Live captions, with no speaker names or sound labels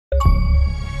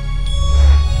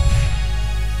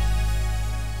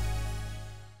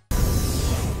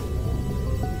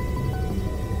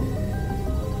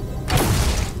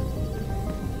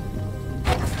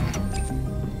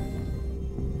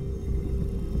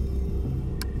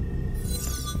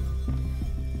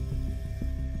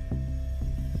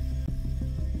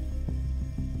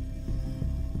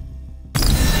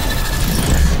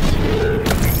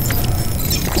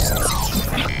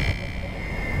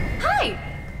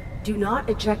Do not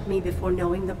eject me before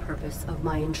knowing the purpose of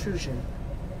my intrusion.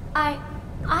 I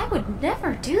would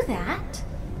never do that.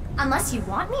 Unless you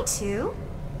want me to.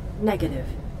 Negative.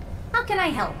 How can I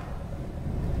help?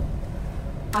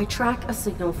 I track a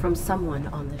signal from someone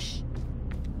on the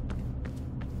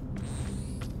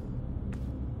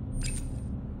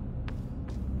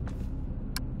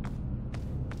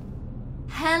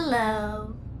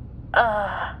Hello.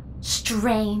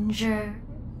 Stranger.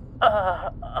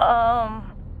 Run.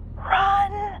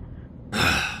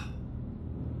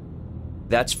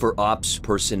 That's for ops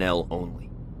personnel only.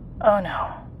 Oh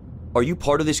no. Are you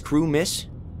part of this crew, miss?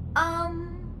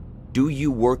 Do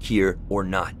you work here or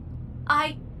not?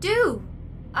 I do.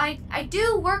 I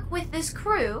do work with this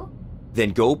crew.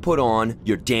 Then go put on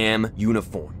your damn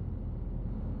uniform.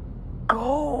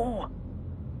 Go.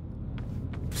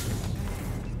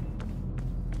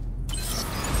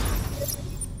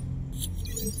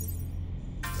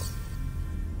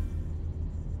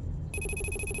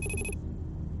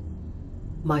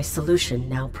 My solution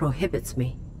now prohibits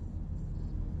me.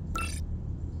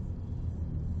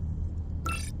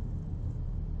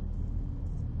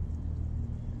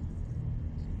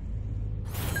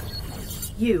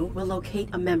 You will locate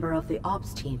a member of the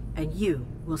ops team, and you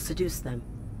will seduce them.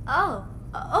 Oh,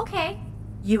 okay.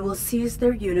 You will seize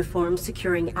their uniform,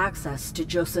 securing access to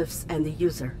Joseph's and the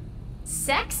user.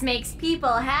 Sex makes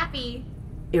people happy.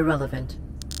 Irrelevant.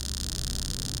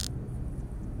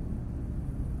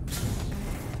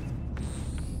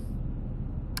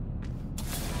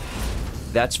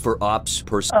 That's for ops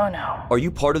Oh no. Are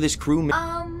you part of this crew?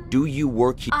 Do you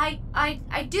work here?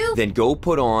 I do. Then go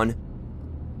put on.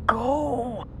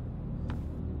 Go.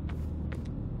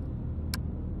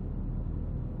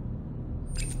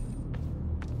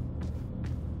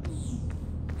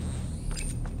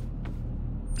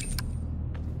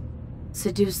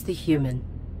 Seduce the human.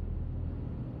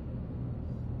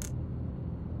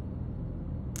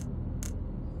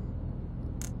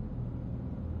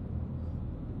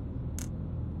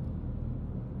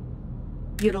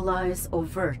 Utilize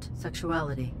overt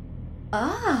sexuality.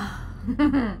 Ah.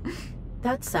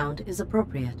 That sound is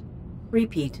appropriate.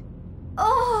 Repeat.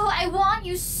 Oh, I want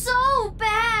you so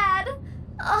bad.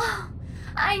 Oh,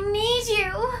 I need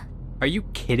you. Are you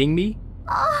kidding me?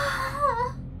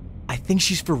 Oh. I think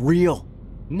she's for real.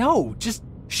 No, just...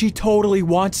 She totally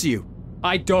wants you.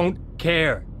 I don't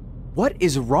care. What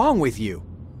is wrong with you?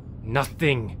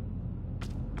 Nothing.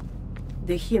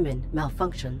 The human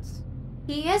malfunctions.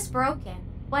 He is broken,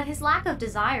 but his lack of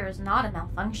desire is not a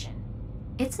malfunction.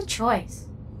 It's a choice.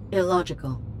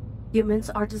 Illogical. Humans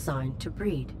are designed to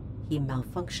breed. He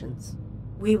malfunctions.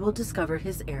 We will discover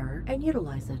his error and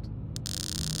utilize it.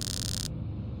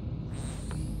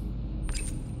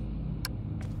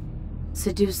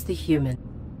 Seduce the human.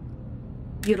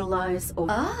 Utilize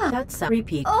that sound.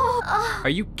 Repeat. Are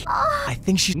you I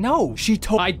think she... No, she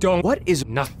told... I don't... What is...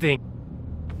 Nothing.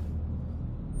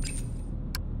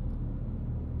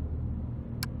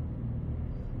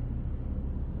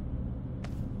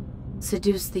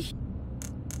 Seduce the...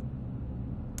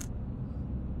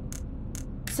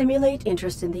 Simulate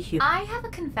interest in the human. I have a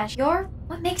confession. You're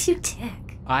what makes you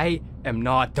tick. I am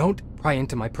not... Don't pry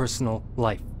into my personal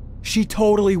life. She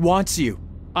totally wants you.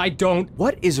 I don't...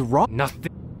 What is wrong?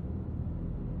 Nothing.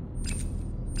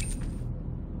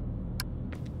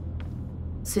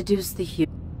 Seduce the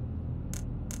human.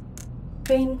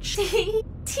 Finch.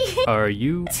 Are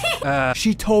you...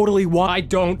 She totally wants... I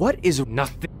don't... What is...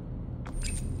 Nothing.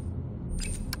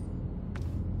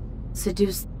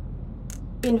 Seduce.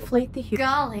 Inflate the human.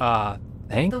 Golly.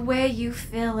 Thank... The way you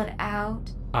fill it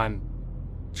out. I'm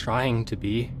trying to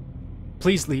be.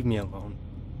 Please leave me alone.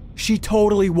 She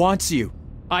totally wants you.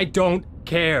 I don't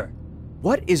care.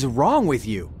 What is wrong with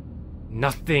you?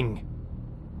 Nothing.